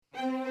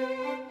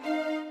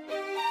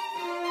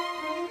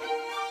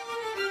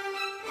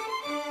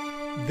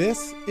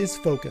This is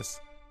Focus,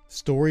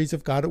 stories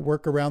of God at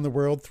work around the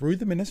world through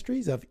the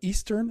ministries of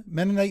Eastern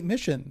Mennonite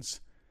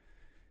Missions.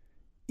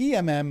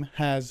 EMM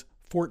has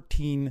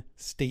 14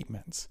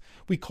 statements.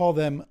 We call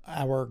them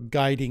our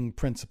guiding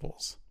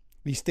principles.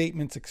 These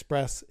statements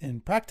express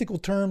in practical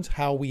terms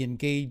how we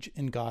engage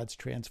in God's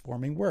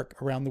transforming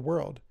work around the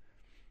world.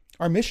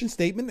 Our mission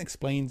statement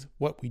explains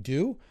what we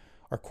do,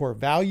 our core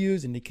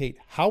values indicate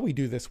how we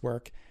do this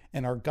work,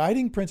 and our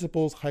guiding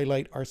principles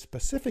highlight our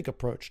specific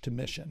approach to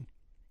mission.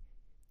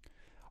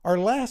 Our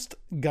last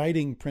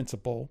guiding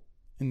principle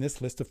in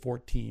this list of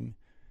 14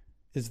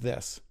 is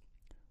this: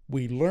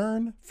 we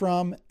learn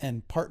from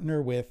and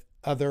partner with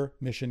other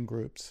mission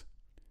groups.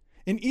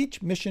 In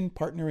each mission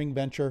partnering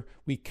venture,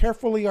 we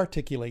carefully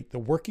articulate the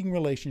working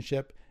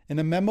relationship in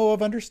a memo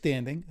of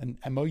understanding, an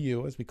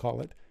MOU as we call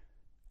it,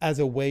 as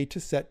a way to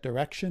set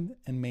direction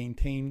and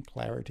maintain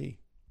clarity.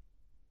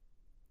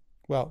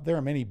 Well, there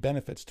are many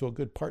benefits to a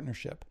good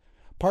partnership.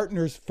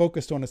 Partners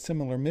focused on a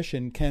similar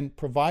mission can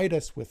provide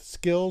us with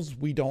skills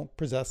we don't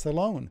possess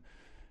alone.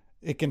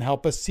 It can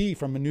help us see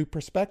from a new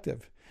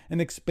perspective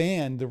and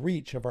expand the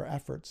reach of our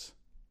efforts.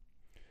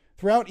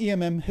 Throughout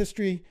EMM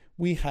history,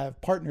 we have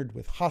partnered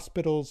with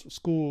hospitals,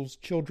 schools,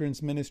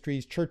 children's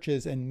ministries,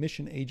 churches, and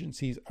mission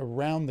agencies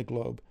around the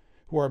globe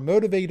who are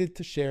motivated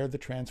to share the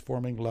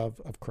transforming love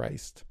of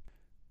Christ.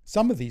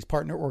 Some of these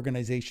partner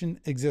organizations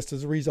exist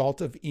as a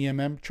result of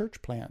EMM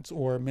church plants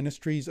or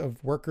ministries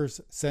of workers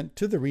sent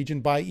to the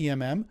region by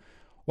EMM,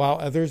 while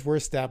others were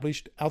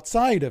established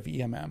outside of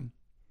EMM.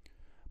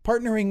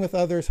 Partnering with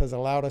others has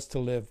allowed us to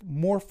live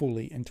more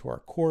fully into our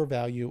core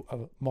value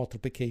of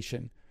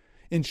multiplication,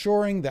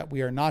 ensuring that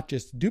we are not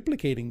just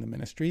duplicating the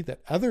ministry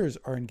that others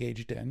are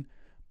engaged in,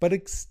 but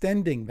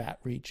extending that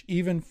reach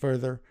even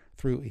further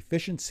through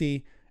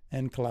efficiency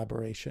and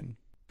collaboration.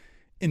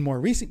 In more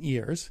recent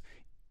years,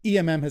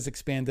 EMM has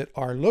expanded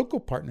our local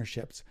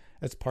partnerships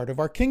as part of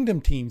our Kingdom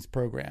Teams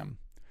program.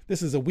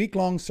 This is a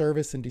week-long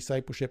service and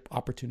discipleship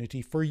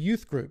opportunity for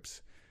youth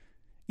groups.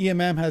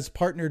 EMM has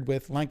partnered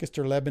with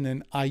Lancaster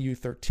Lebanon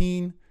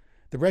IU13,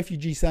 the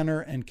Refugee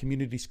Center and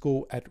Community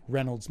School at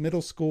Reynolds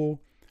Middle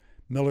School,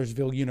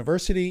 Millersville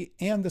University,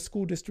 and the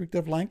School District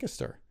of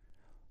Lancaster.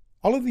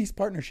 All of these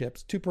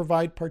partnerships to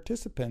provide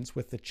participants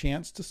with the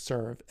chance to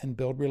serve and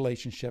build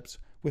relationships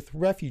with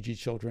refugee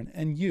children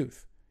and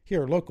youth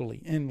here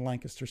locally in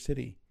Lancaster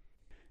City.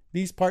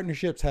 These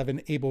partnerships have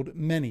enabled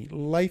many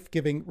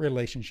life-giving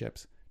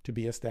relationships to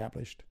be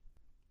established.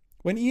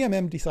 When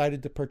EMM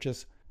decided to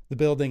purchase the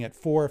building at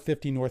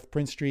 450 North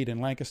Prince Street in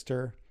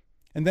Lancaster,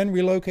 and then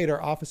relocate our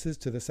offices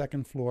to the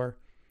second floor,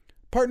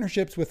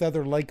 partnerships with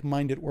other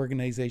like-minded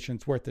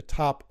organizations were at the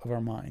top of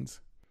our minds.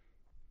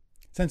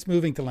 Since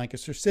moving to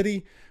Lancaster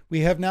City, we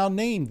have now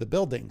named the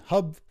building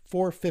Hub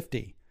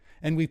 450,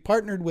 and we've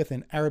partnered with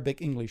an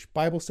Arabic English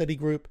Bible study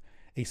group,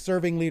 a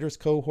serving leaders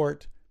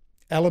cohort,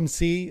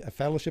 LMC, a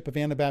fellowship of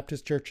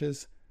Anabaptist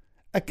churches,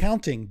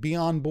 Accounting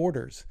Beyond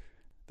Borders,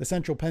 the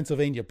Central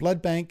Pennsylvania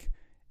Blood Bank,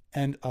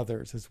 and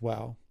others as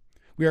well.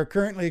 We are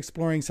currently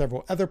exploring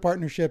several other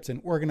partnerships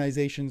and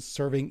organizations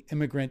serving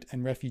immigrant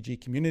and refugee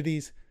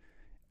communities,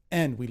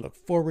 and we look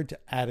forward to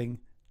adding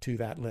to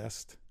that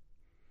list.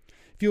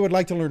 If you would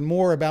like to learn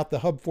more about the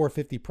Hub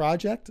 450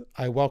 project,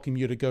 I welcome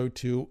you to go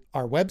to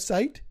our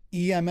website,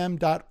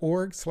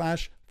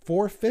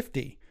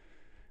 emm.org/450.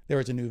 There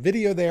is a new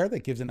video there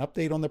that gives an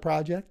update on the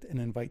project and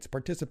invites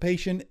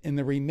participation in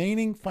the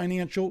remaining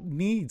financial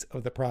needs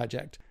of the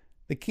project.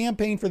 The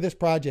campaign for this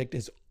project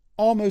is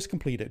almost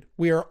completed.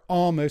 We are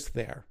almost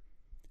there.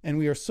 And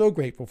we are so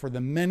grateful for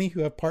the many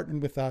who have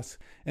partnered with us,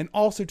 and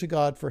also to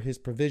God for his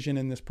provision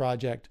in this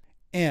project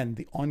and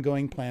the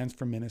ongoing plans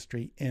for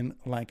ministry in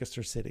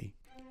Lancaster City.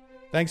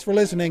 Thanks for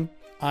listening.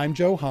 I'm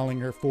Joe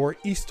Hollinger for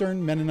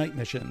Eastern Mennonite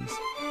Missions.